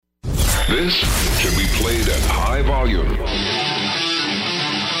This should be played at high volume.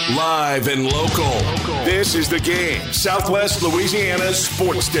 Live and local. This is The Game, Southwest Louisiana's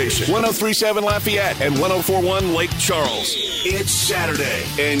sports station. 103.7 Lafayette and 104.1 Lake Charles. It's Saturday,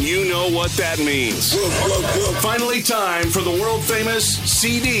 and you know what that means. Finally time for the world-famous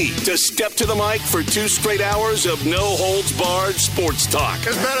CD to step to the mic for 2 straight hours of no-holds-barred sports talk.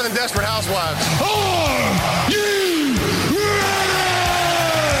 It's better than Desperate Housewives. Are you ready?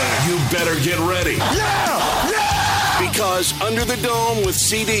 You better get ready. Yeah! Because Under the Dome with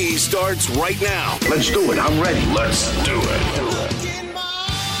CD starts right now. Let's do it. I'm ready. Let's do it.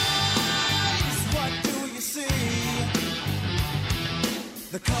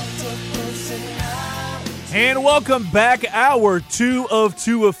 And welcome back. Hour 2 of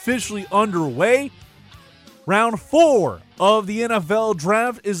 2 officially underway. Round 4 of the NFL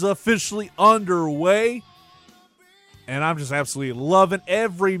Draft is officially underway. And I'm just absolutely loving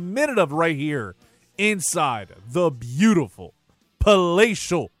every minute of it right here inside the beautiful,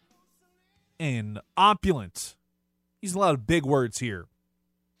 palatial, and opulent. Using a lot of big words here.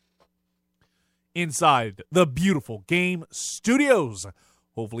 Inside the beautiful Game Studios.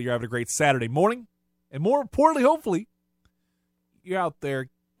 Hopefully you're having a great Saturday morning. And more importantly, hopefully, you're out there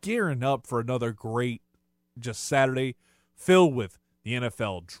gearing up for another great just Saturday filled with the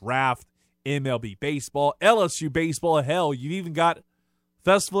NFL Draft, MLB Baseball, LSU Baseball. Hell, you've even got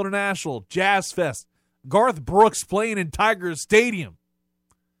Festival International, Jazz Fest, Garth Brooks playing in Tiger Stadium.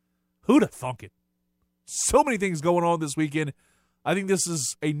 Who'da thunk it? So many things going on this weekend. I think this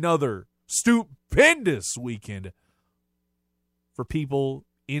is another stupendous weekend for people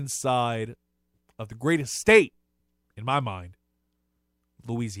inside of the greatest state, in my mind,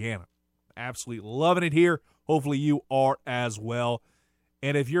 Louisiana. Absolutely loving it here. Hopefully you are as well.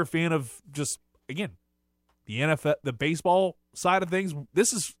 And if you're a fan of just, again, the NFL, the baseball side of things,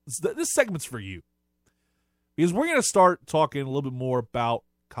 this segment's for you. Because we're going to start talking a little bit more about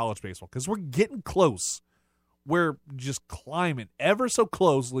college baseball because we're getting close. We're just climbing ever so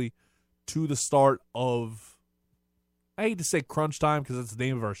closely to the start of, I hate to say crunch time because that's the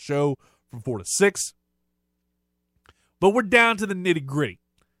name of our show from 4 to 6. But we're down to the nitty gritty.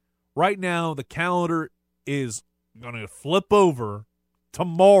 Right now, the calendar is going to flip over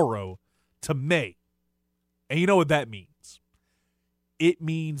tomorrow to May. And you know what that means. It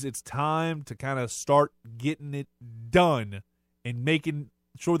means it's time to kind of start getting it done and making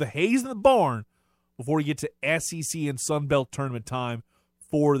sure the hay's in the barn before we get to SEC and Sun Belt tournament time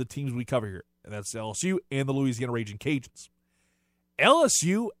for the teams we cover here. And that's LSU and the Louisiana Raging Cajuns.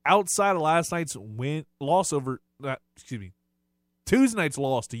 LSU, outside of last night's Tuesday night's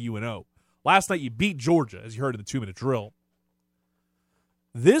loss to UNO. Last night you beat Georgia, as you heard in the 2-minute drill.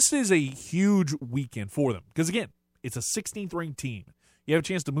 This is a huge weekend for them because, again, it's a 16th ranked team. You have a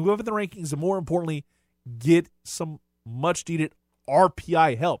chance to move up in the rankings and, more importantly, get some much-needed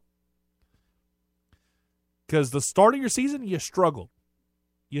RPI help. Because the start of your season, you struggled.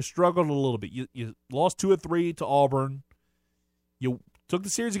 You struggled a little bit. You lost 2 of 3 to Auburn. You took the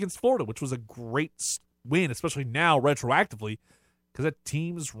series against Florida, which was a great win, especially now retroactively, because that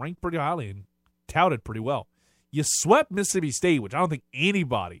team's ranked pretty highly and touted pretty well. You swept Mississippi State, which I don't think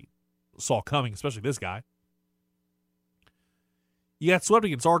anybody saw coming, especially this guy. You got swept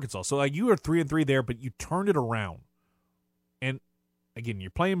against Arkansas. So, you were 3-3 there, but you turned it around. And, again,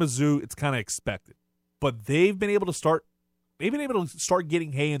 you're playing Mizzou. It's kind of expected. But they've been able to start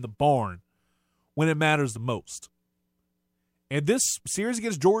getting hay in the barn when it matters the most. And this series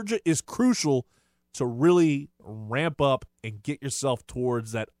against Georgia is crucial to really ramp up and get yourself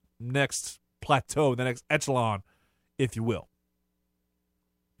towards that next plateau, the next echelon, if you will.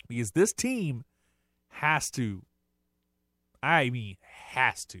 Because this team has to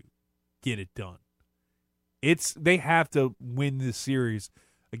get it done. They have to win this series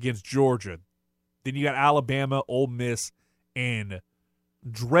against Georgia. Then you got Alabama, Ole Miss, and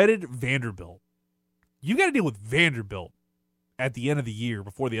dreaded Vanderbilt. You got to deal with Vanderbilt at the end of the year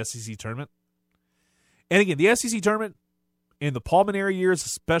before the SEC tournament. And again, the SEC tournament in the Palmer years,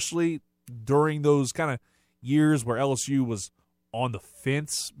 especially during those kind of years where LSU was on the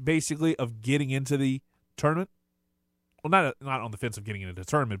fence, basically, of getting into the tournament. Well, not on the fence of getting into the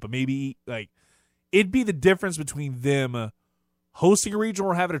tournament, but maybe it'd be the difference between them hosting a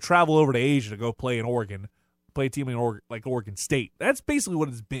regional or having to travel over to Asia to go play in Oregon, play a team in Oregon State. That's basically what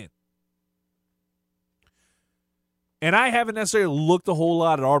it's been. And I haven't necessarily looked a whole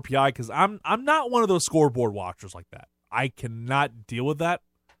lot at RPI because I'm not one of those scoreboard watchers like that. I cannot deal with that.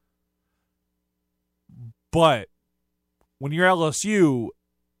 But when you're LSU,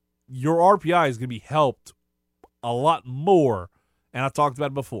 your RPI is going to be helped a lot more, and I've talked about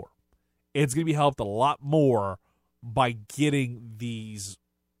it before, it's going to be helped a lot more by getting these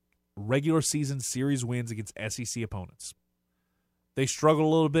regular season series wins against SEC opponents. They struggled a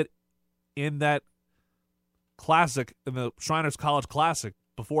little bit in that classic, in the Shriners College Classic,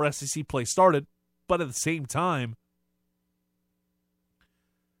 before SEC play started, but at the same time,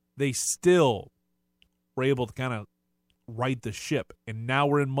 they still were able to kind of right the ship. And now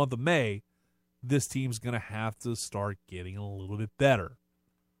we're in the month of May. This team's going to have to start getting a little bit better.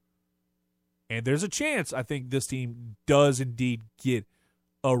 And there's a chance, I think, this team does indeed get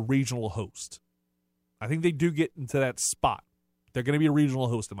a regional host. I think they do get into that spot. They're going to be a regional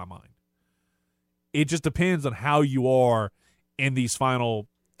host in my mind. It just depends on how you are in these final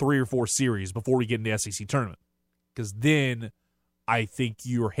 3 or 4 series before we get into the SEC tournament. Because then I think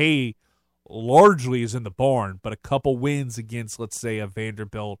your hay largely is in the barn, but a couple wins against, let's say, a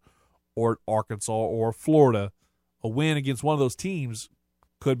Vanderbilt or Arkansas or Florida, a win against one of those teams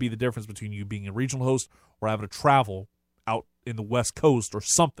could be the difference between you being a regional host or having to travel out in the West Coast or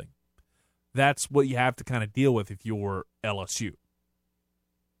something. That's what you have to kind of deal with if you're LSU.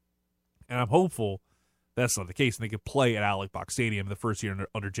 And I'm hopeful that's not the case, and they could play at Alex Box Stadium the first year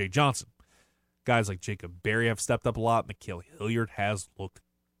under Jay Johnson. Guys like Jacob Berry have stepped up a lot. Mikhail Hilliard has looked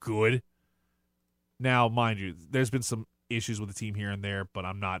good. Now, mind you, there's been some issues with the team here and there, but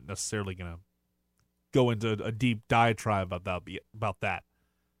I'm not necessarily going to go into a deep diatribe about that.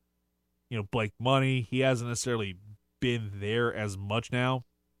 You know, Blake Money, he hasn't necessarily been there as much now.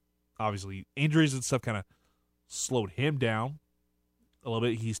 Obviously, injuries and stuff kind of slowed him down a little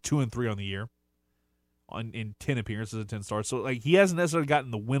bit. He's 2-3 on the year in 10 appearances and 10 starts. So, like, he hasn't necessarily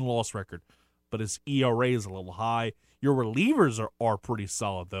gotten the win-loss record, but his ERA is a little high. Your relievers are pretty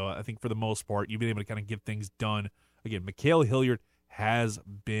solid, though. I think for the most part, you've been able to kind of get things done. Again, Mikhail Hilliard has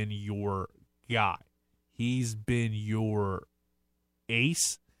been your guy. He's been your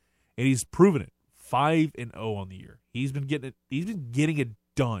ace, and he's proven it. 5-0 on the year. He's been getting it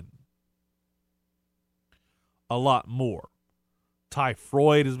done a lot more. Ty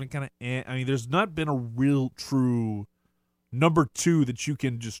Freud has been kind of I mean, there's not been a real true number 2 that you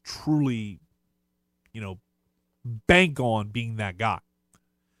can just truly, bank on being that guy.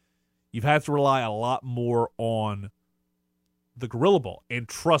 You've had to rely a lot more on the gorilla ball. And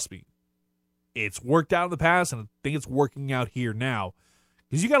trust me, it's worked out in the past, and I think it's working out here now.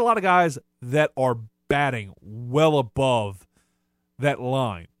 Because you got a lot of guys that are batting well above that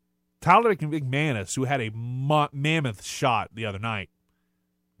line. Tyler McManus, who had a mammoth shot the other night,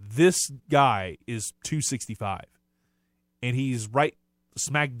 this guy is 265. And he's right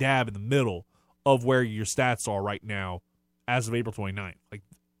smack dab in the middle of where your stats are right now as of April 29th. Like,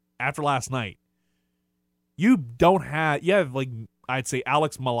 after last night, you have, like, I'd say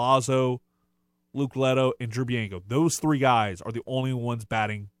Alex Malazzo, Luke Leto, and Drew Bianco. Those 3 guys are the only ones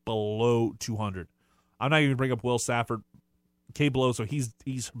batting below 200. I'm not even going to bring up Will Safford, K. Beloso.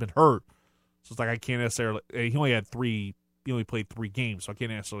 He's been hurt. So it's like I can't necessarily – he only played 3 games, so I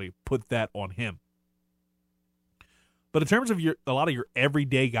can't necessarily put that on him. But in terms of a lot of your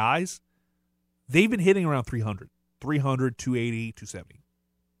everyday guys, they've been hitting around 300, 280, 270.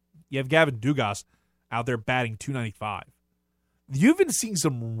 You have Gavin Dugas out there batting 295. You've been seeing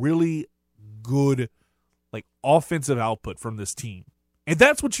some really good, like, offensive output from this team. And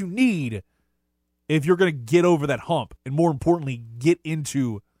that's what you need if you're going to get over that hump and, more importantly, get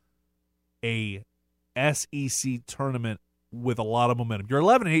into a SEC tournament with a lot of momentum. You're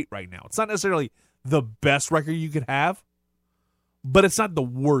 11-8 right now. It's not necessarily the best record you could have, but it's not the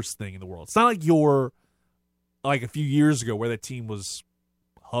worst thing in the world. It's not like you're like a few years ago where that team was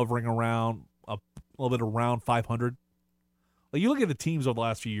hovering around a little bit around 500. Like, you look at the teams over the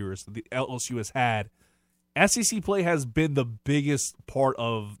last few years that the LSU has had, SEC play has been the biggest part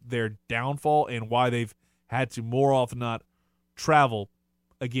of their downfall and why they've had to more often not travel.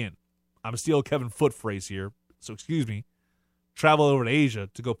 Again, I'm stealing Kevin Foote phrase here, so excuse me. Travel over to Asia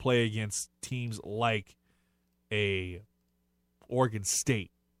to go play against teams like a Oregon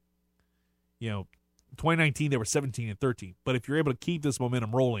State. 2019 they were 17-13. But if you're able to keep this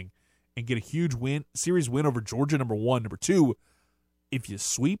momentum rolling and get a huge series win over Georgia, number 1, number 2, if you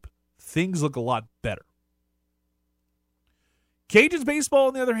sweep, things look a lot better. Cajuns baseball,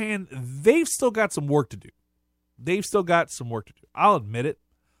 on the other hand, they've still got some work to do. I'll admit it.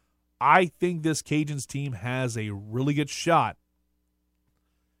 I think this Cajuns team has a really good shot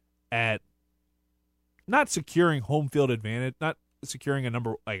at not securing home field advantage, not securing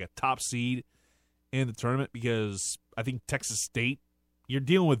a top seed in the tournament, because I think Texas State, you're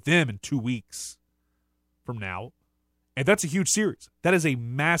dealing with them in 2 weeks from now, and that's a huge series. That is a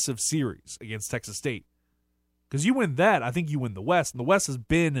massive series against Texas State. Because you win that, I think you win the West, and the West has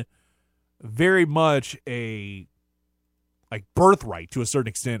been very much a birthright to a certain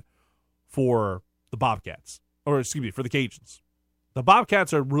extent for the Bobcats, or excuse me, for the Cajuns. The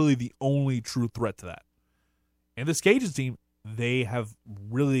Bobcats are really the only true threat to that. And this Cajuns team, they have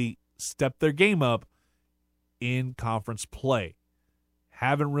really stepped their game up in conference play.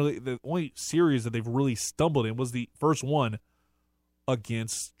 The only series that they've really stumbled in was the first one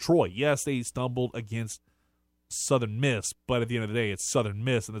against Troy. Yes, they stumbled against Southern Miss, but at the end of the day, it's Southern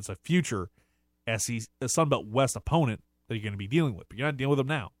Miss, and it's a future Sun Belt West opponent that you're going to be dealing with. But you're not dealing with them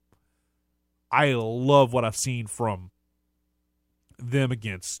now. I love what I've seen from them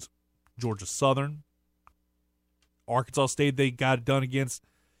against Georgia Southern. Arkansas State, they got it done against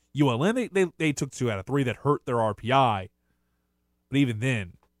ULM. They took 2 out of 3 that hurt their RPI. But even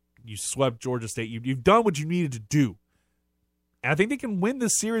then, you swept Georgia State. You've done what you needed to do. And I think they can win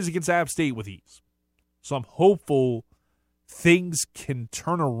this series against App State with ease. So I'm hopeful things can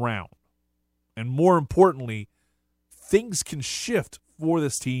turn around. And more importantly, things can shift for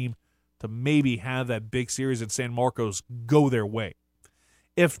this team to maybe have that big series in San Marcos go their way.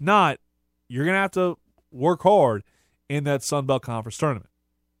 If not, you're going to have to work hard in that Sun Belt Conference tournament.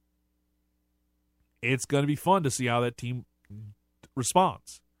 It's going to be fun to see how that team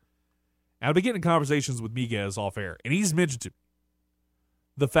responds. I've been getting conversations with Miguez off air, and he's mentioned to me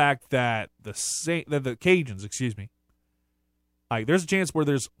the fact that the Cajuns, like there's a chance where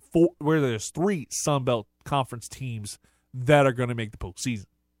there's 3 Sun Belt Conference teams that are going to make the postseason.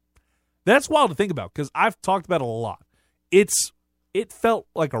 That's wild to think about because I've talked about it a lot. It felt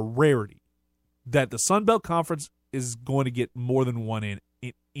like a rarity that the Sun Belt Conference is going to get more than one in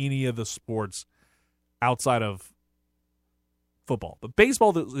any of the sports outside of football. But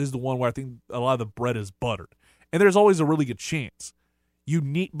baseball is the one where I think a lot of the bread is buttered. And there's always a really good chance.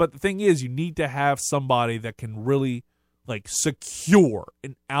 But the thing is, you need to have somebody that can really secure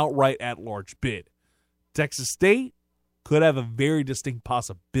an outright at-large bid. Texas State could have a very distinct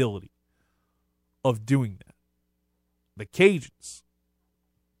possibility of doing that. The Cajuns,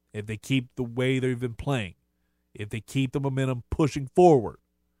 if they keep the way they've been playing, if they keep the momentum pushing forward,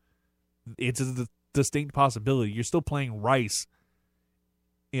 it's a distinct possibility. You're still playing Rice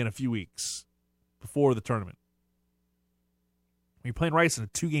in a few weeks before the tournament. You're playing Rice in a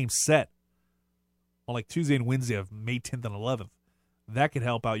 2-game set on Tuesday and Wednesday of May 10th and 11th. That could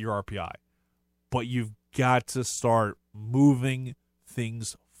help out your RPI. But you've got to start moving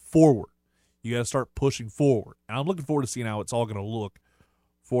things forward. You got to start pushing forward. And I'm looking forward to seeing how it's all going to look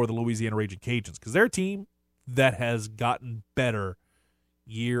for the Louisiana Raging Cajuns because they're a team that has gotten better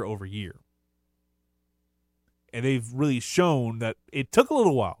year over year. And they've really shown that it took a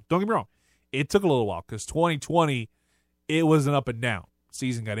little while. Don't get me wrong. It took a little while because 2020, it was an up and down.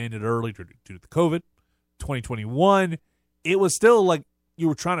 Season got ended early due to the COVID. 2021, it was still like you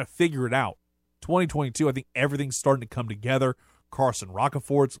were trying to figure it out. 2022, I think everything's starting to come together. Carson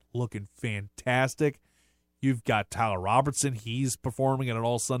Rocafort's looking fantastic. You've got Tyler Robertson. He's performing at an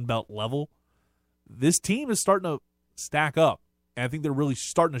all Sun Belt level. This team is starting to stack up. And I think they're really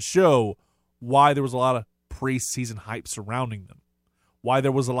starting to show why there was a lot of preseason hype surrounding them. Why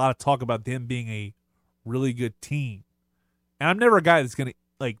there was a lot of talk about them being a really good team. And I'm never a guy that's going to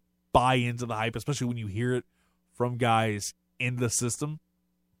buy into the hype, especially when you hear it from guys in the system.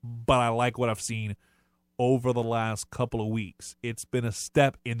 But I like what I've seen over the last couple of weeks. It's been a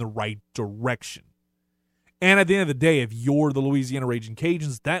step in the right direction. And at the end of the day, if you're the Louisiana Raging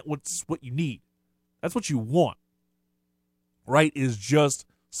Cajuns, that's what you need. That's what you want. Right? Is just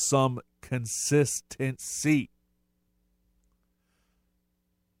some consistency.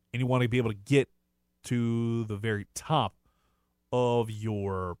 And you want to be able to get to the very top of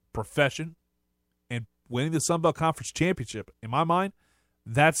your profession and winning the Sun Belt Conference Championship. In my mind,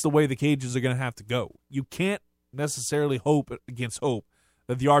 that's the way the Cajuns are going to have to go. You can't necessarily hope against hope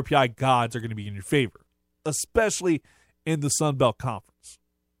that the RPI gods are going to be in your favor, especially in the Sun Belt Conference.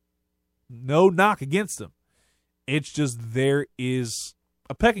 No knock against them. It's just there is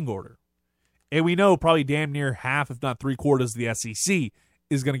a pecking order. And we know probably damn near half, if not 3/4 of the SEC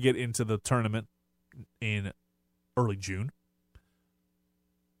is going to get into the tournament in early June.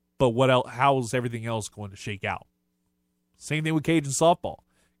 But what else? How's everything else going to shake out? Same thing with Cajun softball.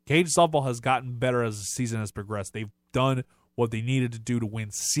 Cajun softball has gotten better as the season has progressed. They've done what they needed to do to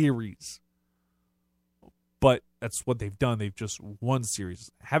win series. But that's what they've done. They've just won series.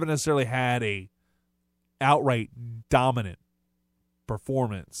 Haven't necessarily had a outright dominant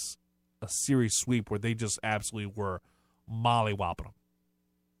performance, a series sweep where they just absolutely were mollywopping them.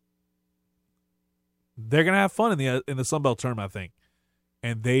 They're going to have fun in the Sun Belt tournament, I think.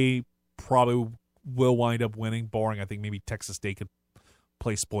 And they probably will wind up winning, barring I think maybe Texas State could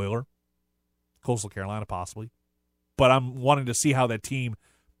play spoiler. Coastal Carolina possibly. But I'm wanting to see how that team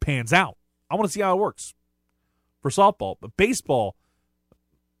pans out. I want to see how it works for softball. But baseball's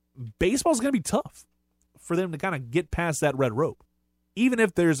going to be tough for them to kind of get past that red rope. Even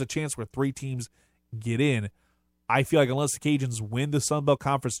if there's a chance where 3 teams get in, I feel like unless the Cajuns win the Sun Belt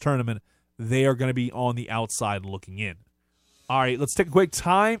Conference tournament, they are going to be on the outside looking in. All right, let's take a quick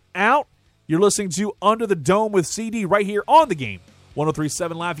time out. You're listening to Under the Dome with CD right here on the game.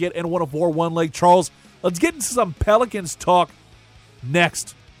 103.7 Lafayette and 104.1 Lake Charles. Let's get into some Pelicans talk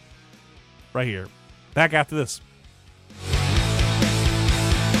next. Right here. Back after this.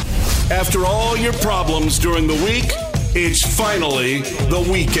 After all your problems during the week, it's finally the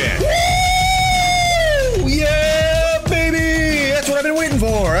weekend. Woo! Yeah, baby! That's what I've been waiting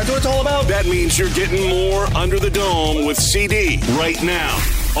for. That's what it's all about. That means you're getting more Under the Dome with CD right now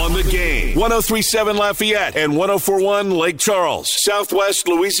on the game. 103.7 Lafayette and 104.1 Lake Charles, Southwest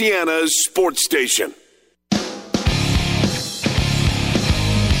Louisiana's sports station.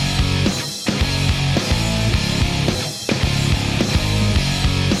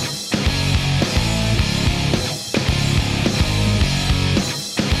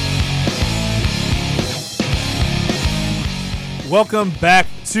 Welcome back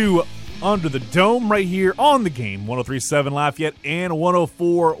to Under the Dome right here on the game. 103.7 Lafayette and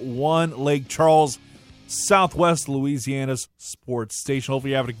 104.1 Lake Charles, Southwest Louisiana's sports station.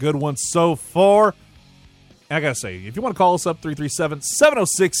 Hopefully you're having a good one so far. And I got to say, if you want to call us up,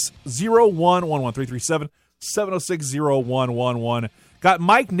 337-706-0111, 337-706-0111. Got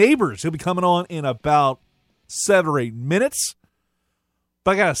Mike Neighbors. He'll be coming on in about 7 or 8 minutes.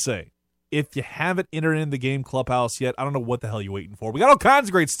 But I got to say, if you haven't entered in the game clubhouse yet, I don't know what the hell you're waiting for. We got all kinds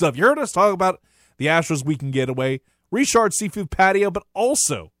of great stuff. You heard us talk about the Astros Weekend Getaway, Richard Seafood Patio, but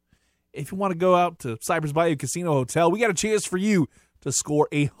also, if you want to go out to Cypress Bayou Casino Hotel, we got a chance for you to score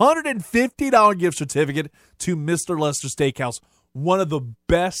a $150 gift certificate to Mr. Lester Steakhouse, one of the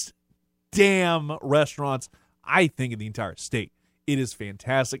best damn restaurants, I think, in the entire state. It is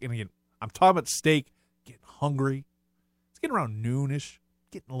fantastic. And again, I'm talking about steak, getting hungry. It's getting around noonish,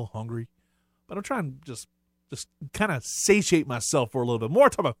 getting a little hungry. But I'm trying to just kind of satiate myself for a little bit more. I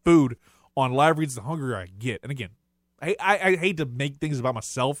talk about food on live reads, the hungrier I get. And again, I hate to make things about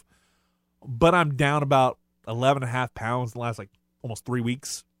myself, but I'm down about 11.5 pounds in the last almost 3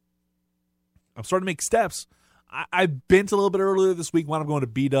 weeks. I'm starting to make steps. I bent a little bit earlier this week when I'm going to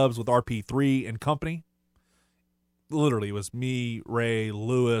B-Dubs with RP3 and company. Literally, it was me, Ray,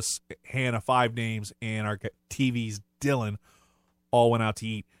 Lewis, Hannah, 5 names, and our TV's Dylan all went out to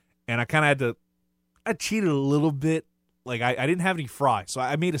eat. And I kind of I cheated a little bit. I didn't have any fries. So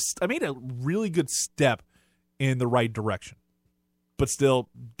I made a really good step in the right direction. But still,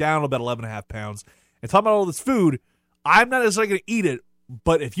 down about 11.5 pounds. And talking about all this food, I'm not necessarily going to eat it.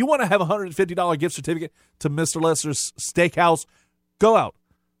 But if you want to have a $150 gift certificate to Mr. Lester's Steakhouse, go out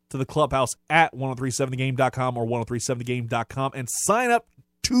to the clubhouse at 1037thegame.com or 1037thegame.com and sign up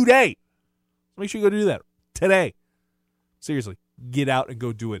today. Make sure you go do that today. Seriously, get out and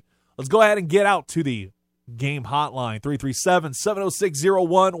go do it. Let's go ahead and get out to the game hotline,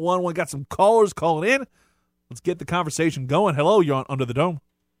 337-706-0111. Got some callers calling in. Let's get the conversation going. Hello, you're on Under the Dome.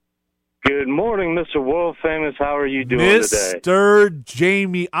 Good morning, Mr. World Famous. How are you doing today? Mr.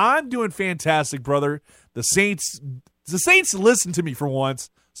 Jamie, I'm doing fantastic, brother. The Saints listen to me for once,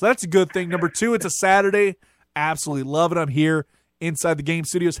 so that's a good thing. Number 2, it's a Saturday. Absolutely love it. I'm here inside the game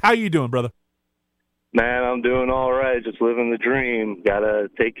studios. How you doing, brother? Man, I'm doing all right. Just living the dream. Got to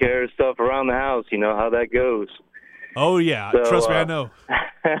take care of stuff around the house. You know how that goes. Oh, yeah. So, trust me, I know.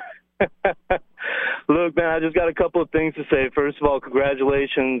 Look, man, I just got a couple of things to say. First of all,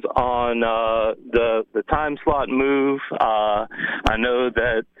 congratulations on the time slot move. I know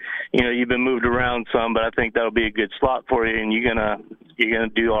that you've been moved around some, but I think that'll be a good slot for you, and you're gonna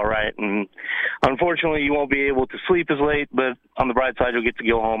do all right. And unfortunately, you won't be able to sleep as late, but on the bright side, you'll get to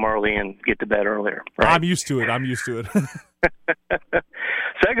go home early and get to bed earlier. Right? I'm used to it.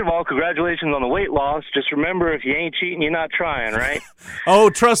 Second of all, congratulations on the weight loss. Just remember, if you ain't cheating, you're not trying, right? Oh,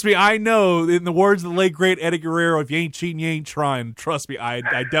 trust me, I know. In the words of the late, great Eddie Guerrero, if you ain't cheating, you ain't trying. Trust me, I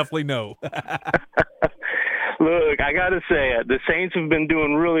definitely know. Look, I got to say it. The Saints have been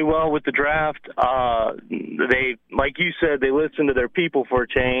doing really well with the draft. They, like you said, they listen to their people for a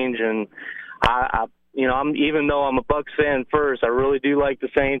change, and even though I'm a Bucs fan first, I really do like the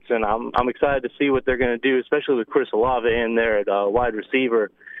Saints, and I'm excited to see what they're going to do, especially with Chris Olave in there at wide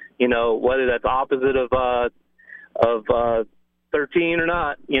receiver. Whether that's opposite of 13 or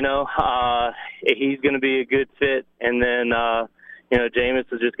not, he's going to be a good fit. And then,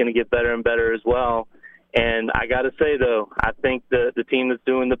 Jameis is just going to get better and better as well. And I got to say, though, I think the team that's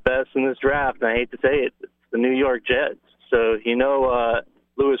doing the best in this draft, and I hate to say it, it's the New York Jets. So,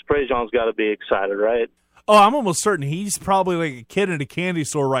 Louis Prejean's got to be excited, right? Oh, I'm almost certain he's probably like a kid in a candy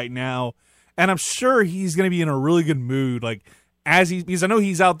store right now, and I'm sure he's going to be in a really good mood. Like because I know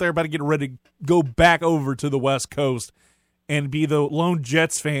he's out there about to get ready to go back over to the West Coast and be the lone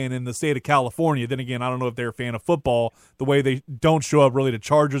Jets fan in the state of California. Then again, I don't know if they're a fan of football the way they don't show up really to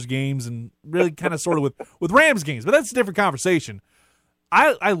Chargers games and really kind of sort of with Rams games, but that's a different conversation.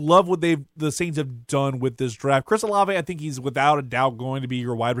 I love what the Saints have done with this draft. Chris Olave, I think he's without a doubt going to be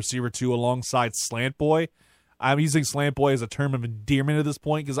your wide receiver 2 alongside Slant Boy. I'm using Slant Boy as a term of endearment at this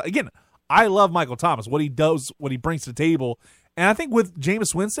point because, again, I love Michael Thomas, what he does, what he brings to the table. And I think with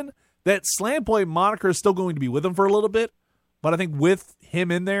Jameis Winston, that Slant Boy moniker is still going to be with him for a little bit. But I think with him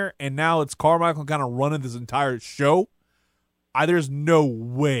in there, and now it's Carmichael kind of running this entire show, there's no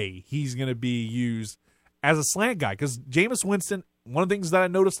way he's going to be used as a slant guy because Jameis Winston, one of the things that I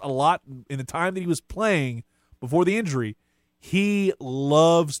noticed a lot in the time that he was playing before the injury, he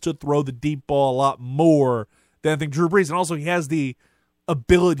loves to throw the deep ball a lot more than I think Drew Brees. And also he has the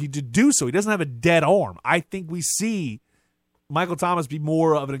ability to do so. He doesn't have a dead arm. I think we see Michael Thomas be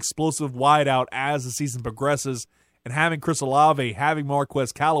more of an explosive wideout as the season progresses, and having Chris Olave, having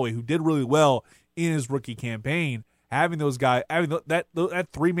Marquez Callaway, who did really well in his rookie campaign, having those guys, having that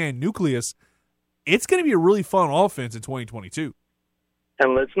three-man nucleus, it's going to be a really fun offense in 2022.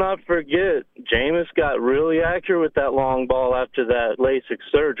 And let's not forget, Jameis got really accurate with that long ball after that LASIK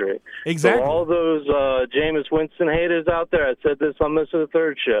surgery. Exactly. So all those Jameis Winston haters out there, I said this on Mr. the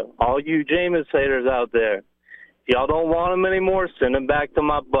Third Show, all you Jameis haters out there, if y'all don't want him anymore, send him back to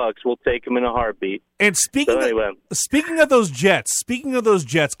my Bucks. We'll take him in a heartbeat. And speaking of those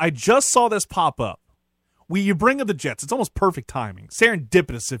Jets, I just saw this pop up. You bring up the Jets. It's almost perfect timing.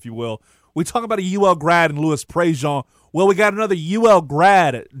 Serendipitous, if you will. We talk about a UL grad and Louis Prejean. Well, we got another UL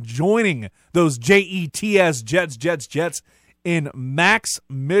grad joining those JETS Jets in Max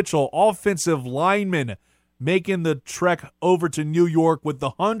Mitchell, offensive lineman, making the trek over to New York with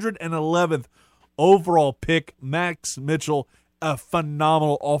the 111th overall pick. Max Mitchell, a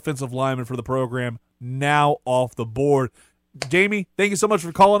phenomenal offensive lineman for the program, now off the board. Jamie, thank you so much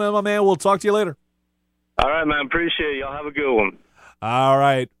for calling in, my man. We'll talk to you later. All right, man. Appreciate it. Y'all have a good one. All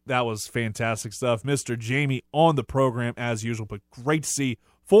right. That was fantastic stuff. Mr. Jamie on the program as usual, but great to see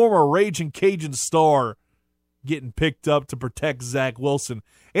former Raging Cajun star getting picked up to protect Zach Wilson.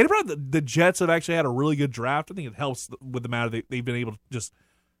 And about the Jets have actually had a really good draft. I think it helps with the matter they've been able to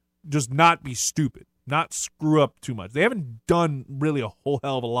just not be stupid, not screw up too much. They haven't done really a whole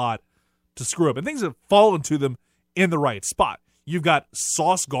hell of a lot to screw up, and things have fallen to them in the right spot. You've got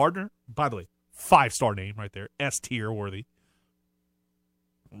Sauce Gardner, by the way, 5-star name right there, S-tier worthy.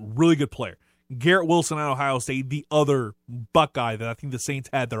 Really good player. Garrett Wilson at Ohio State, the other Buckeye that I think the Saints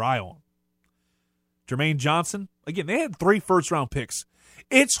had their eye on. Jermaine Johnson, again, they had 3 first-round picks.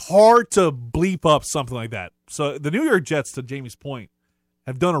 It's hard to bleep up something like that. So the New York Jets, to Jamie's point,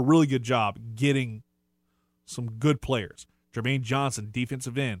 have done a really good job getting some good players. Jermaine Johnson,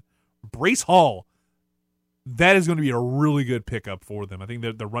 defensive end. Brace Hall, that is going to be a really good pickup for them. I think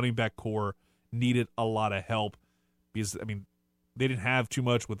that the running back core needed a lot of help because, they didn't have too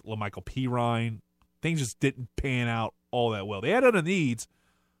much with LaMichael Pirine. Things just didn't pan out all that well. They had other needs,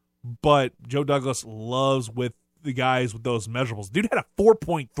 but Joe Douglas loves with the guys with those measurables. Dude had a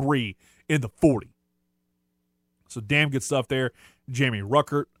 4.3 in the 40. So damn good stuff there. Jamie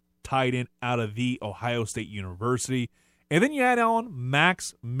Ruckert, tight end out of the Ohio State University. And then you add on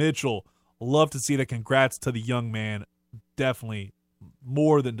Max Mitchell. Love to see that. Congrats to the young man. Definitely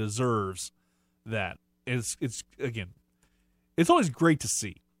more than deserves that. It's again, it's always great to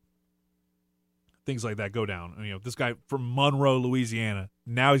see things like that go down. This guy from Monroe, Louisiana,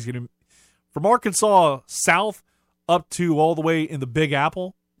 now he's going to, from Arkansas south up to all the way in the Big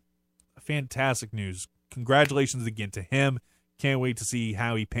Apple. Fantastic news. Congratulations again to him. Can't wait to see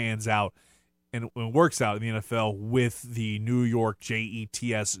how he pans out and works out in the NFL with the New York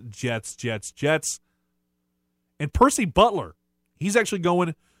JETS Jets. And Percy Butler, he's actually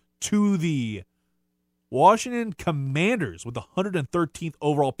going to the Washington Commanders with the 113th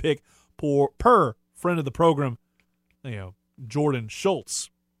overall pick per friend of the program, Jordan Schultz.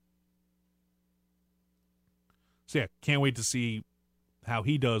 So, yeah, can't wait to see how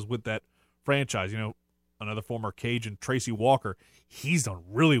he does with that franchise. Another former Cajun, Tracy Walker, he's done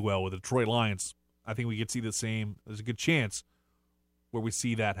really well with the Detroit Lions. I think we could see the same. There's a good chance where we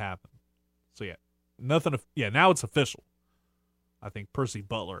see that happen. So, now it's official. I think Percy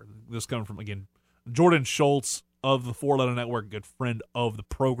Butler, this coming from, again, Jordan Schultz of the 4 Letter Network, good friend of the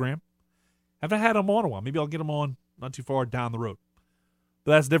program, Haven't had him on a while. Maybe I'll get him on not too far down the road.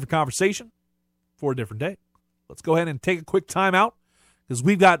 But that's a different conversation for a different day. Let's go ahead and take a quick timeout because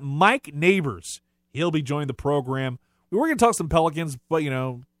we've got Mike Neighbors. He'll be joining the program. We were going to talk some Pelicans, but,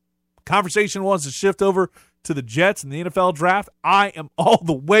 conversation wants to shift over to the Jets and the NFL draft. I am all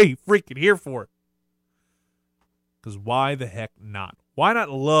the way freaking here for it. Because why the heck not? Why not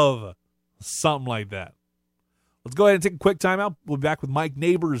love something like that? Let's go ahead and take a quick timeout. We'll be back with Mike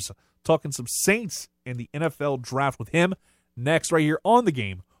Neighbors talking some Saints and the NFL draft with him next right here on the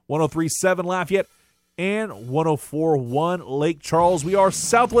game. 103.7 Lafayette and 104.1 Lake Charles. We are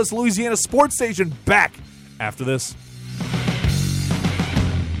Southwest Louisiana Sports Station, back after this.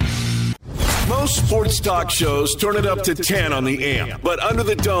 Most sports talk shows turn it up to 10 on the amp, but Under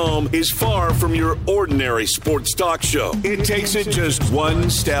the Dome is far from your ordinary sports talk show. It takes it just one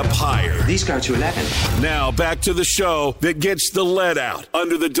step higher. These go to 11. Now back to the show that gets the lead out.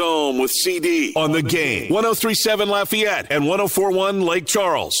 Under the Dome with CD on the game. 103.7 Lafayette and 104.1 Lake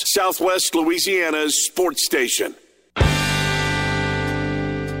Charles, Southwest Louisiana's sports station.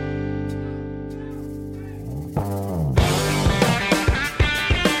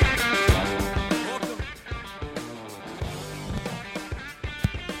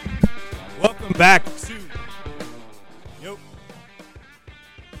 Back to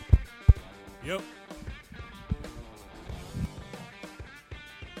Yep.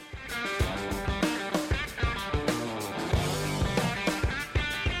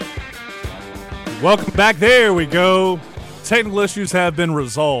 Welcome back. There we go. Technical issues have been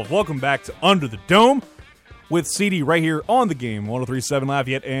resolved. Welcome back to Under the Dome with CD right here on the game. 103.7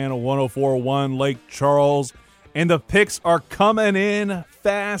 Lafayette and 104.1 Lake Charles. And the picks are coming in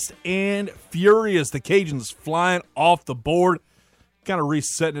fast and furious. The Cajuns flying off the board. Kind of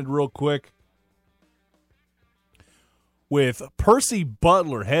resetting it real quick. With Percy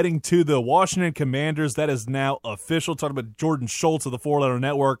Butler heading to the Washington Commanders. That is now official. Talking about Jordan Schultz of the Four Letter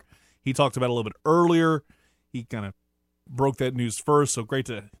Network. He talked about it a little bit earlier. He kind of broke that news first. So great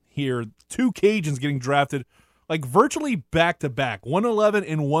to hear two Cajuns getting drafted like virtually back-to-back. 111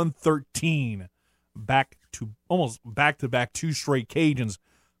 and 113. Almost back-to-back two straight Cajuns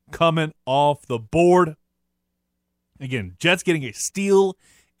coming off the board. Again, Jets getting a steal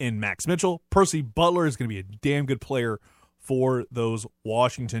in Max Mitchell. Percy Butler is going to be a damn good player for those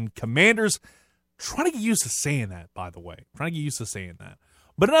Washington Commanders. Trying to get used to saying that, by the way.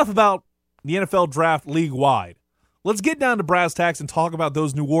 But enough about the NFL draft league-wide. Let's get down to brass tacks and talk about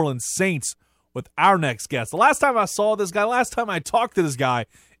those New Orleans Saints with our next guest. The last time I saw this guy, last time I talked to this guy,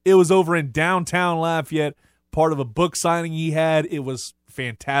 it was over in downtown Lafayette, part of a book signing he had. It was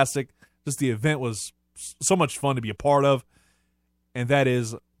fantastic. Just the event was so much fun to be a part of. And that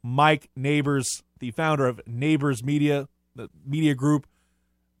is Mike Neighbors, the founder of Neighbors Media, the media group.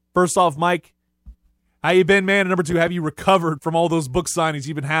 First off, Mike, how you been, man? And number two, have you recovered from all those book signings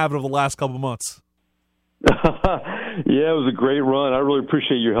you've been having over the last couple of months? Yeah, it was a great run. I really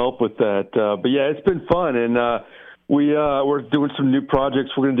appreciate your help with that. But yeah, it's been fun, and we're doing some new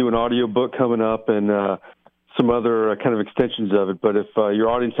projects. We're going to do an audio book coming up and some other kind of extensions of it. But if your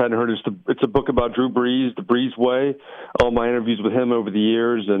audience hadn't heard, it's a book about Drew Brees, the Brees Way, all my interviews with him over the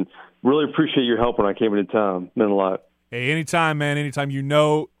years, and really appreciate your help when I came into town. It meant a lot. Hey, anytime, man. Anytime you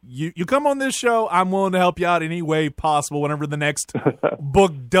come on this show, I'm willing to help you out any way possible whenever the next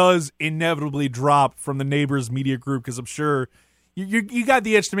book does inevitably drop from the Neighbors Media Group, because I'm sure you got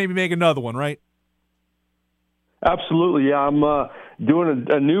the itch to maybe make another one, right? Absolutely, yeah. I'm doing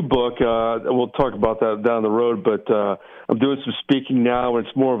a new book. We'll talk about that down the road, but I'm doing some speaking now, and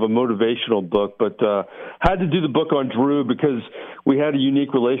it's more of a motivational book. But had to do the book on Drew because we had a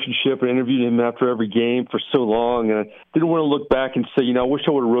unique relationship and interviewed him after every game for so long, and I didn't want to look back and say, I wish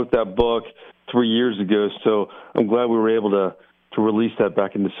I would have wrote that book 3 years ago. So I'm glad we were able to release that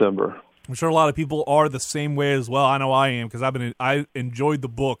back in December. I'm sure a lot of people are the same way as well. I know I am, because I enjoyed the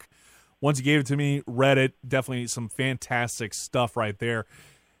book. Once you gave it to me, read it, definitely some fantastic stuff right there.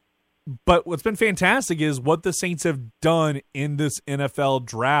 But what's been fantastic is what the Saints have done in this NFL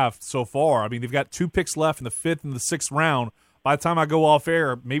draft so far. I mean, they've got 2 picks left in the 5th and the 6th round. By the time I go off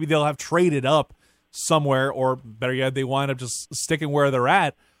air, maybe they'll have traded up somewhere, or better yet, they wind up just sticking where they're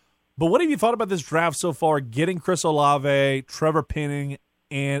at. But what have you thought about this draft so far, getting Chris Olave, Trevor Penning,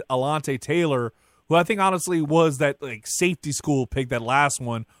 and Alontae Taylor, who I think honestly was that safety school pick, that last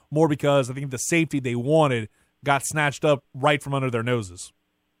one, more because I think the safety they wanted got snatched up right from under their noses?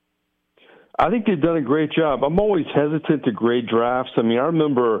 I think they've done a great job. I'm always hesitant to grade drafts. I mean, I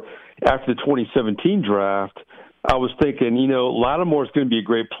remember after the 2017 draft, I was thinking, Lattimore's going to be a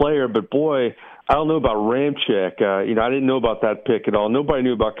great player, but boy, I don't know about Ramczyk. I didn't know about that pick at all. Nobody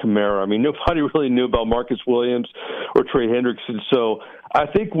knew about Kamara. I mean, nobody really knew about Marcus Williams or Trey Hendrickson. So I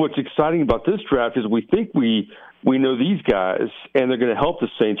think what's exciting about this draft is we think we know these guys, and they're going to help the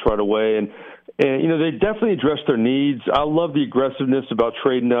Saints right away. And they definitely address their needs. I love the aggressiveness about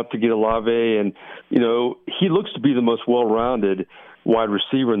trading up to get Olave, and he looks to be the most well-rounded wide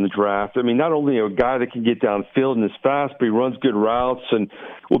receiver in the draft. I mean, not only a guy that can get downfield and is fast, but he runs good routes and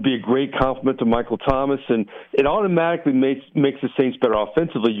will be a great complement to Michael Thomas. And it automatically makes the Saints better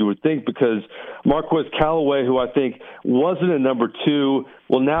offensively, you would think, because Marquez Callaway, who I think wasn't a number 2,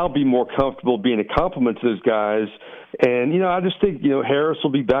 will now be more comfortable being a complement to those guys. And, I just think, Harris will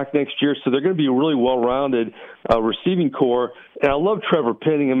be back next year, so they're going to be a really well-rounded receiving core. And I love Trevor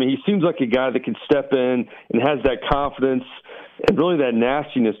Penning. I mean, he seems like a guy that can step in and has that confidence and really that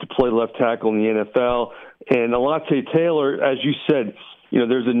nastiness to play left tackle in the NFL. And Alontae Taylor, as you said,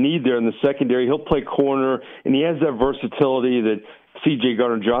 there's a need there in the secondary. He'll play corner, and he has that versatility that C.J.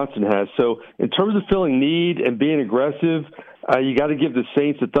 Gardner-Johnson has. So in terms of filling need and being aggressive, you got to give the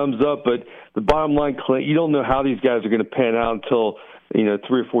Saints a thumbs up. But the bottom line, Clint, you don't know how these guys are going to pan out until 3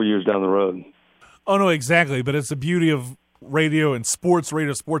 or 4 years down the road. Oh, no, exactly. But it's the beauty of radio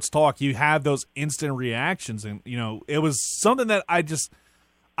sports talk. You have those instant reactions, and it was something that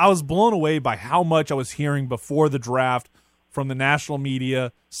I was blown away by how much I was hearing before the draft from the national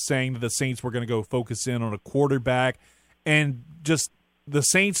media saying that the Saints were going to go focus in on a quarterback, and just the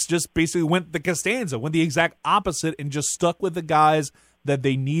Saints just basically went the exact opposite and just stuck with the guys that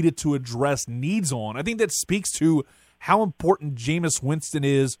they needed to address needs on. I think that speaks to how important Jameis Winston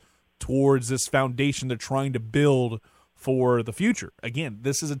is towards this foundation they're trying to build for the future. Again,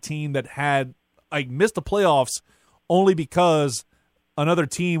 this is a team that had missed the playoffs only because another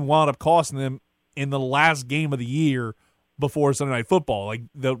team wound up costing them in the last game of the year before Sunday Night Football. Like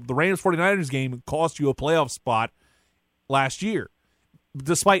the Rams 49ers game cost you a playoff spot last year.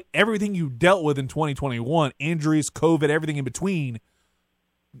 Despite everything you dealt with in 2021, injuries, COVID, everything in between,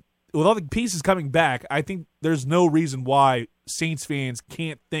 with all the pieces coming back, I think there's no reason why Saints fans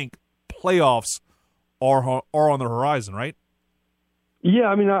can't think playoffs are on the horizon, right? Yeah,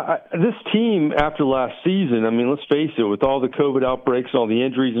 I mean, this team after last season, I mean, let's face it, with all the COVID outbreaks and all the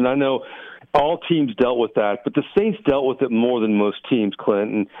injuries, and I know all teams dealt with that, but the Saints dealt with it more than most teams,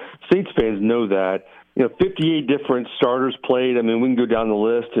 Clint, and Saints fans know that. 58 different starters played. I mean, we can go down the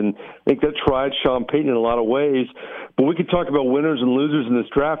list, and I think that tried Sean Payton in a lot of ways. But we could talk about winners and losers in this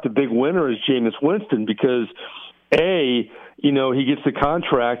draft. A big winner is Jameis Winston because, he gets the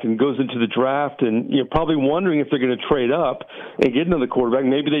contract and goes into the draft and probably wondering if they're going to trade up and get another quarterback.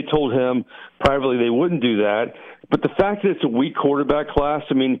 Maybe they told him privately they wouldn't do that. But the fact that it's a weak quarterback class,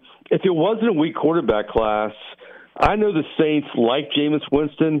 I mean, if it wasn't a weak quarterback class, I know the Saints like Jameis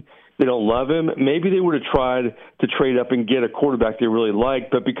Winston. They don't love him. Maybe they would have tried to trade up and get a quarterback they really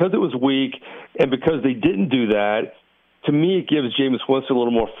liked. But because it was weak and because they didn't do that, to me it gives Jameis Winston a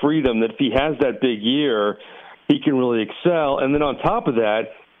little more freedom that if he has that big year, he can really excel. And then on top of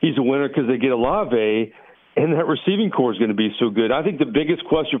that, he's a winner because they get Olave, and that receiving core is going to be so good. I think the biggest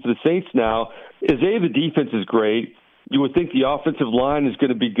question for the Saints now is, the defense is great. You would think the offensive line is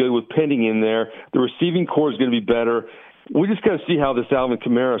going to be good with Penning in there. The receiving core is going to be better. We just got to see how this Alvin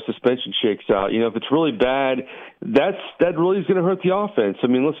Kamara suspension shakes out. If it's really bad, that really is going to hurt the offense. I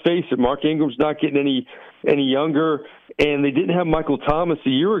mean, let's face it, Mark Ingram's not getting any younger, and they didn't have Michael Thomas a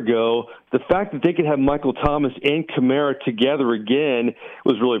year ago. The fact that they could have Michael Thomas and Kamara together again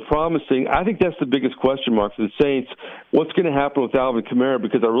was really promising. I think that's the biggest question mark for the Saints. What's going to happen with Alvin Kamara?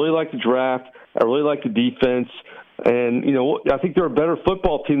 Because I really like the draft. I really like the defense. And, I think they're a better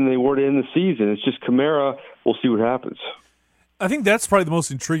football team than they were to end the season. It's just Kamara. We'll see what happens. I think that's probably the most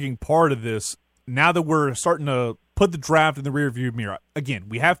intriguing part of this. Now that we're starting to put the draft in the rearview mirror. Again,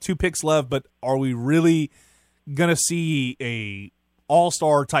 we have 2 picks left, but are we really going to see a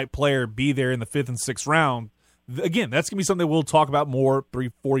all-star type player be there in the 5th and 6th round? Again, that's going to be something we'll talk about more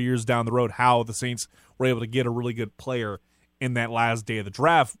 3-4 years down the road, how the Saints were able to get a really good player in that last day of the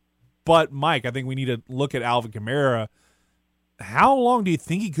draft. But, Mike, I think we need to look at Alvin Kamara. How long do you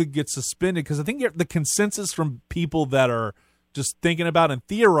think he could get suspended? Because I think the consensus from people that are just thinking about and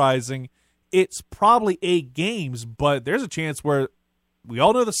theorizing, it's probably 8 games, but there's a chance where we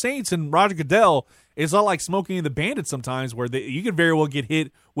all know the Saints and Roger Goodell, it's not like Smokey and the Bandit sometimes where you could very well get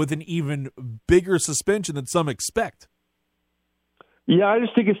hit with an even bigger suspension than some expect. Yeah, I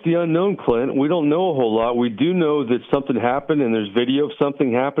just think it's the unknown, Clint. We don't know a whole lot. We do know that something happened, and there's video of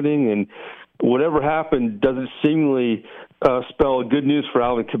something happening, and whatever happened doesn't seemingly spell good news for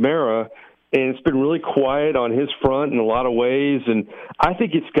Alvin Kamara. and it's been really quiet on his front in a lot of ways. And I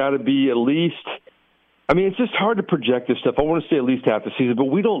think it's got to be at least – I mean, it's just hard to project this stuff. I want to say at least half the season, but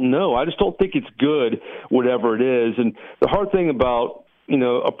we don't know. I just don't think it's good, whatever it is. And the hard thing about,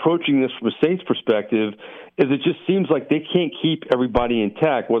 approaching this from a Saints perspective is it just seems like they can't keep everybody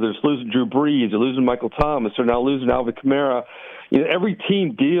intact, whether it's losing Drew Brees or losing Michael Thomas or now losing Alvin Kamara. Every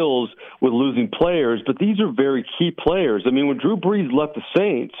team deals with losing players, but these are very key players. I mean, when Drew Brees left the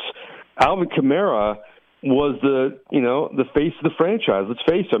Saints, Alvin Kamara was the face of the franchise. Let's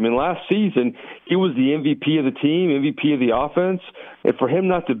face it. I mean, last season, he was the MVP of the team, MVP of the offense. And for him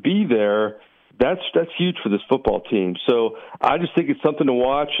not to be there, that's huge for this football team. So I just think it's something to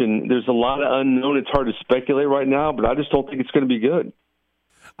watch, and there's a lot of unknown. It's hard to speculate right now, but I just don't think it's going to be good.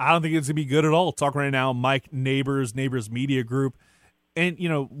 I don't think it's going to be good at all. Talking right now, Mike Neighbors Media Group. And,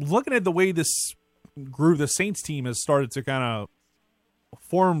 looking at the way this group, the Saints team, has started to kind of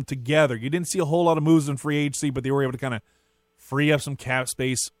form together. You didn't see a whole lot of moves in free agency, but they were able to kind of free up some cap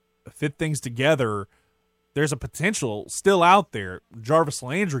space, fit things together. There's a potential still out there. Jarvis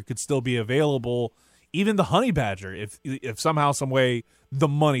Landry could still be available. Even the Honey Badger, if somehow, some way, the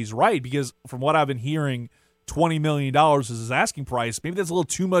money's right. Because from what I've been hearing, $20 million is his asking price. Maybe that's a little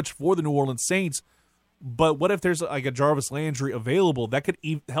too much for the New Orleans Saints. But what if there's like a Jarvis Landry available that could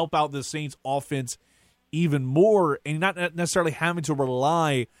help out the Saints offense even more, and not necessarily having to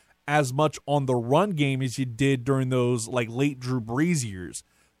rely as much on the run game as you did during those like late Drew Brees years?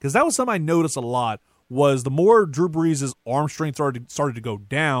 Because that was something I noticed a lot, was the more Drew Brees' arm strength started to go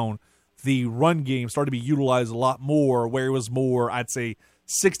down, the run game started to be utilized a lot more, where it was more, I'd say,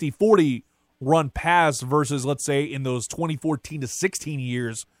 60-40 run pass versus, let's say, in those 2014 to 16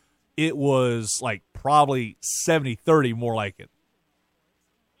 years, it was like probably 70-30 more like it.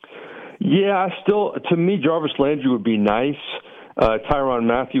 Yeah, to me, Jarvis Landry would be nice. Tyrann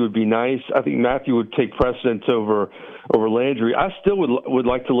Mathieu would be nice. I think Mathieu would take precedence over Landry. I still would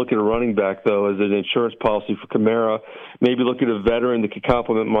like to look at a running back, though, as an insurance policy for Kamara. Maybe look at a veteran that could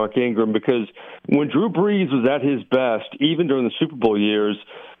complement Mark Ingram, because when Drew Brees was at his best, even during the Super Bowl years,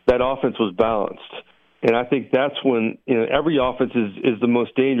 that offense was balanced. And I think that's when every offense is the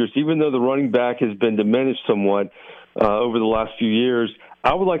most dangerous. Even though the running back has been diminished somewhat over the last few years,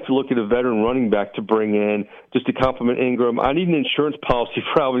 I would like to look at a veteran running back to bring in just to complement Ingram. I need an insurance policy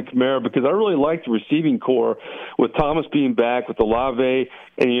for Alvin Kamara because I really like the receiving core with Thomas being back, with Olave,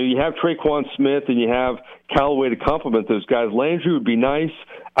 and you have Traquan Smith and you have Callaway to complement those guys. Landry would be nice.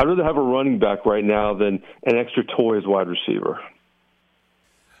 I'd rather have a running back right now than an extra toy as wide receiver.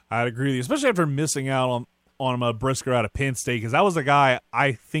 I'd agree with you, especially after missing out on Brisker out of Penn State, because that was a guy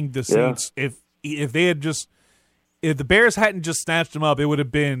I think the Saints, if they had just – if the Bears hadn't just snatched him up, it would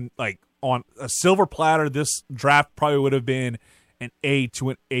have been like on a silver platter. This draft probably would have been an A to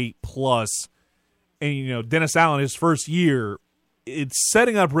an A+. And, Dennis Allen, his first year, it's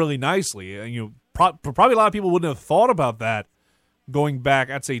setting up really nicely. And, probably a lot of people wouldn't have thought about that going back,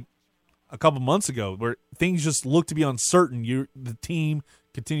 I'd say, a couple months ago, where things just look to be uncertain. The team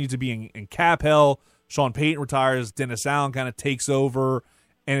continues to be in cap hell. Sean Payton retires. Dennis Allen kind of takes over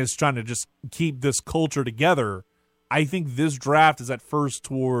and is trying to just keep this culture together. I think this draft is at first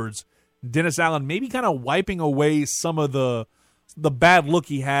towards Dennis Allen maybe kind of wiping away some of the bad look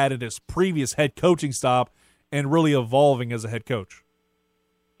he had at his previous head coaching stop and really evolving as a head coach.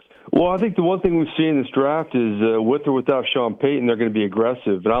 Well, I think the one thing we've seen in this draft is with or without Sean Payton, they're going to be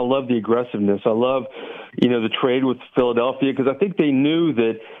aggressive. And I love the aggressiveness. I love, the trade with Philadelphia, because I think they knew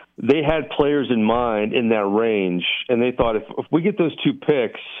that they had players in mind in that range. And they thought if we get those two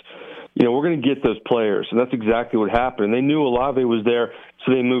picks, we're going to get those players. And that's exactly what happened. And they knew Olave was there,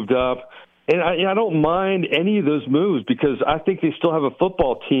 so they moved up. And I don't mind any of those moves because I think they still have a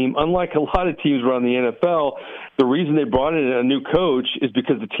football team. Unlike a lot of teams around the NFL, the reason they brought in a new coach is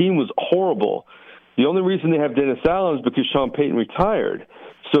because the team was horrible. The only reason they have Dennis Allen is because Sean Payton retired.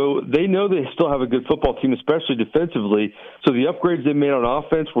 So they know they still have a good football team, especially defensively. So the upgrades they made on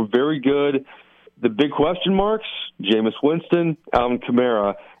offense were very good. The big question marks, Jameis Winston, Alvin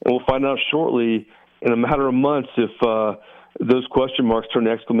Kamara, and we'll find out shortly in a matter of months if those question marks turn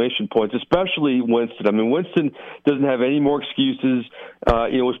to exclamation points, especially Winston. I mean, Winston doesn't have any more excuses.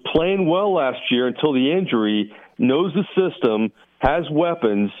 Was playing well last year until the injury, knows the system, has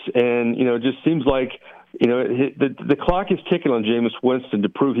weapons, and, it just seems like, the clock is ticking on Jameis Winston to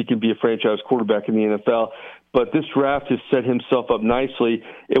prove he can be a franchise quarterback in the NFL. But this draft has set himself up nicely.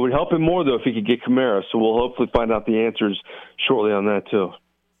 It would help him more, though, if he could get Kamara. So we'll hopefully find out the answers shortly on that, too.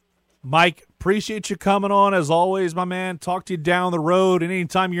 Mike, appreciate you coming on as always, my man. Talk to you down the road. And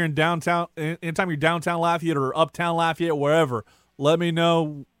anytime you're downtown Lafayette or uptown Lafayette, wherever, let me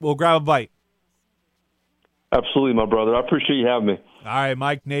know. We'll grab a bite. Absolutely, my brother. I appreciate you having me. All right,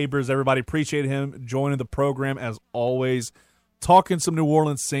 Mike Neighbors, everybody, appreciate him joining the program as always. Talking some New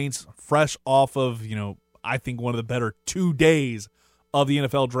Orleans Saints fresh off of, I think one of the better 2 days of the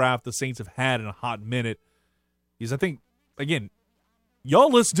NFL draft the Saints have had in a hot minute. Because I think, again, y'all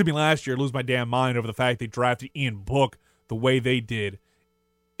listened to me last year lose my damn mind over the fact they drafted Ian Book the way they did.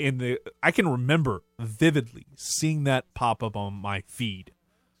 I can remember vividly seeing that pop up on my feed.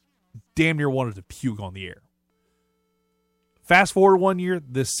 Damn near wanted to puke on the air. Fast forward 1 year,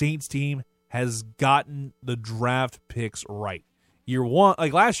 the Saints team has gotten the draft picks right. Year one,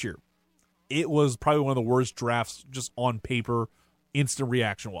 like last year, it was probably one of the worst drafts just on paper, instant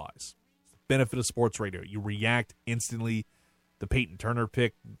reaction-wise. Benefit of sports radio. You react instantly. The Peyton Turner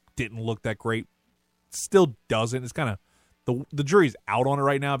pick didn't look that great. Still doesn't. It's kind of the jury's out on it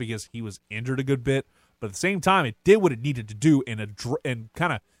right now because he was injured a good bit. But at the same time, it did what it needed to do and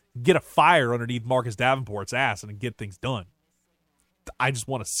kind of get a fire underneath Marcus Davenport's ass and get things done. I just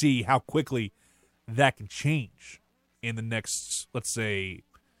want to see how quickly that can change in the next, let's say,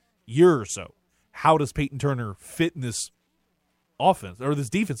 year or so. How does Peyton Turner fit in this offense, or this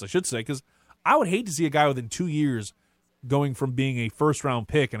defense, I should say, because I would hate to see a guy within 2 years going from being a first-round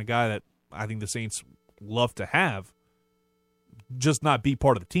pick and a guy that I think the Saints love to have just not be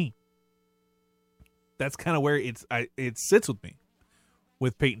part of the team. That's kind of where it sits with me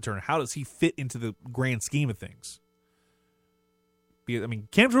with Peyton Turner. How does he fit into the grand scheme of things? I mean,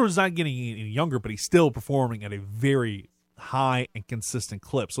 Cam Jordan's not getting any younger, but he's still performing at a very high and consistent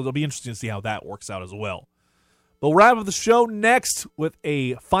clip. So it'll be interesting to see how that works out as well. But we'll wrap up the show next with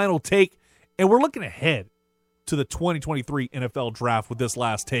a final take, and we're looking ahead to the 2023 NFL Draft with this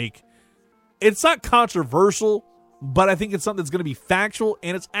last take. It's not controversial, but I think it's something that's going to be factual,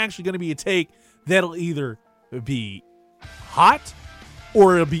 and it's actually going to be a take that'll either be hot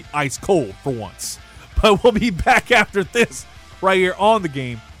or it'll be ice cold for once. But we'll be back after this right here on The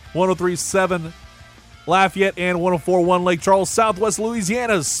Game, 103.7 Lafayette and 104.1 Lake Charles, Southwest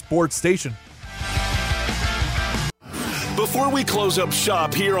Louisiana's sports station. Before we close up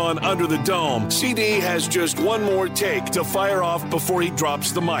shop here on Under the Dome, CD has just one more take to fire off before he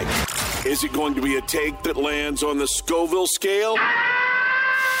drops the mic. Is it going to be a take that lands on the Scoville scale?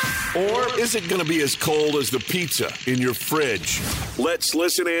 Or is it going to be as cold as the pizza in your fridge? Let's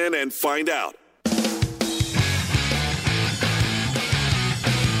listen in and find out.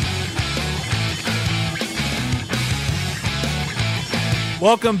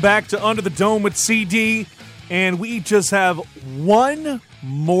 Welcome back to Under the Dome with CD, and we just have one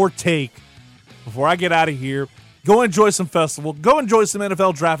more take before I get out of here. Go enjoy some festival. Go enjoy some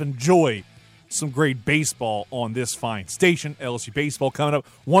NFL draft. Enjoy some great baseball on this fine station. LSU baseball coming up.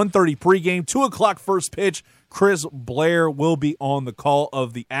 1:30 pregame, 2 o'clock first pitch. Chris Blair will be on the call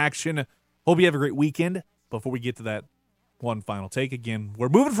of the action. Hope you have a great weekend. Before we get to that one final take again, we're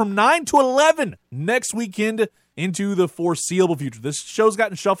moving from 9 to 11 next weekend into the foreseeable future. This show's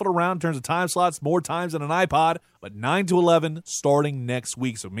gotten shuffled around in terms of time slots more times than an iPod, but 9 to 11 starting next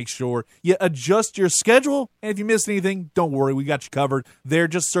week. So make sure you adjust your schedule. And if you missed anything, don't worry. We got you covered there.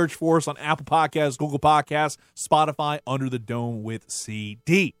 Just search for us on Apple Podcasts, Google Podcasts, Spotify, Under the Dome with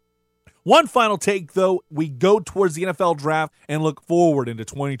CD. One final take, though. We go towards the NFL draft and look forward into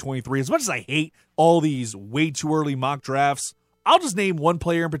 2023. As much as I hate all these way too early mock drafts, I'll just name one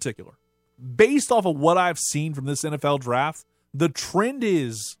player in particular. Based off of what I've seen from this NFL draft, the trend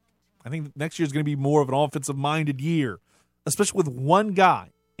is, I think next year is going to be more of an offensive-minded year, especially with one guy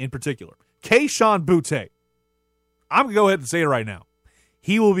in particular, Kayshon Boutte. I'm going to go ahead and say it right now.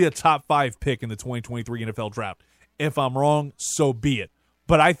 He will be a top 5 pick in the 2023 NFL draft. If I'm wrong, so be it.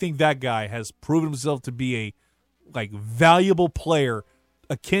 But I think that guy has proven himself to be a valuable player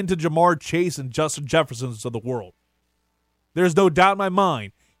akin to Jamar Chase and Justin Jefferson's of the world. There's no doubt in my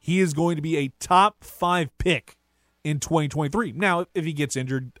mind he is going to be a top 5 pick in 2023. Now, if he gets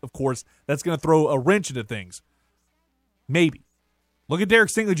injured, of course, that's going to throw a wrench into things. Maybe. Look at Derek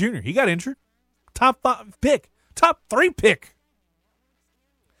Stingley Jr. He got injured. Top 5 pick. Top 3 pick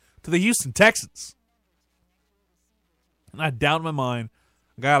to the Houston Texans. And I doubt in my mind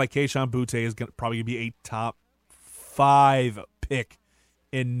a guy like Kayshon Boutte is probably going to be a top 5 pick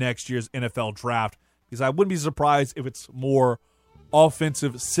in next year's NFL draft, because I wouldn't be surprised if it's more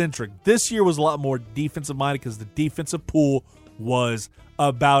offensive-centric. This year was a lot more defensive-minded because the defensive pool was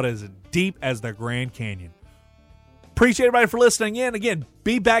about as deep as the Grand Canyon. Appreciate everybody for listening in. Again,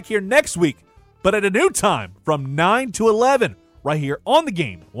 be back here next week, but at a new time from 9 to 11 right here on The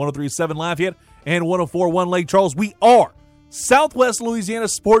Game, 103.7 Lafayette and 104.1 Lake Charles. We are Southwest Louisiana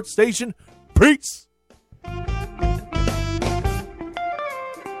Sports Station. Peace.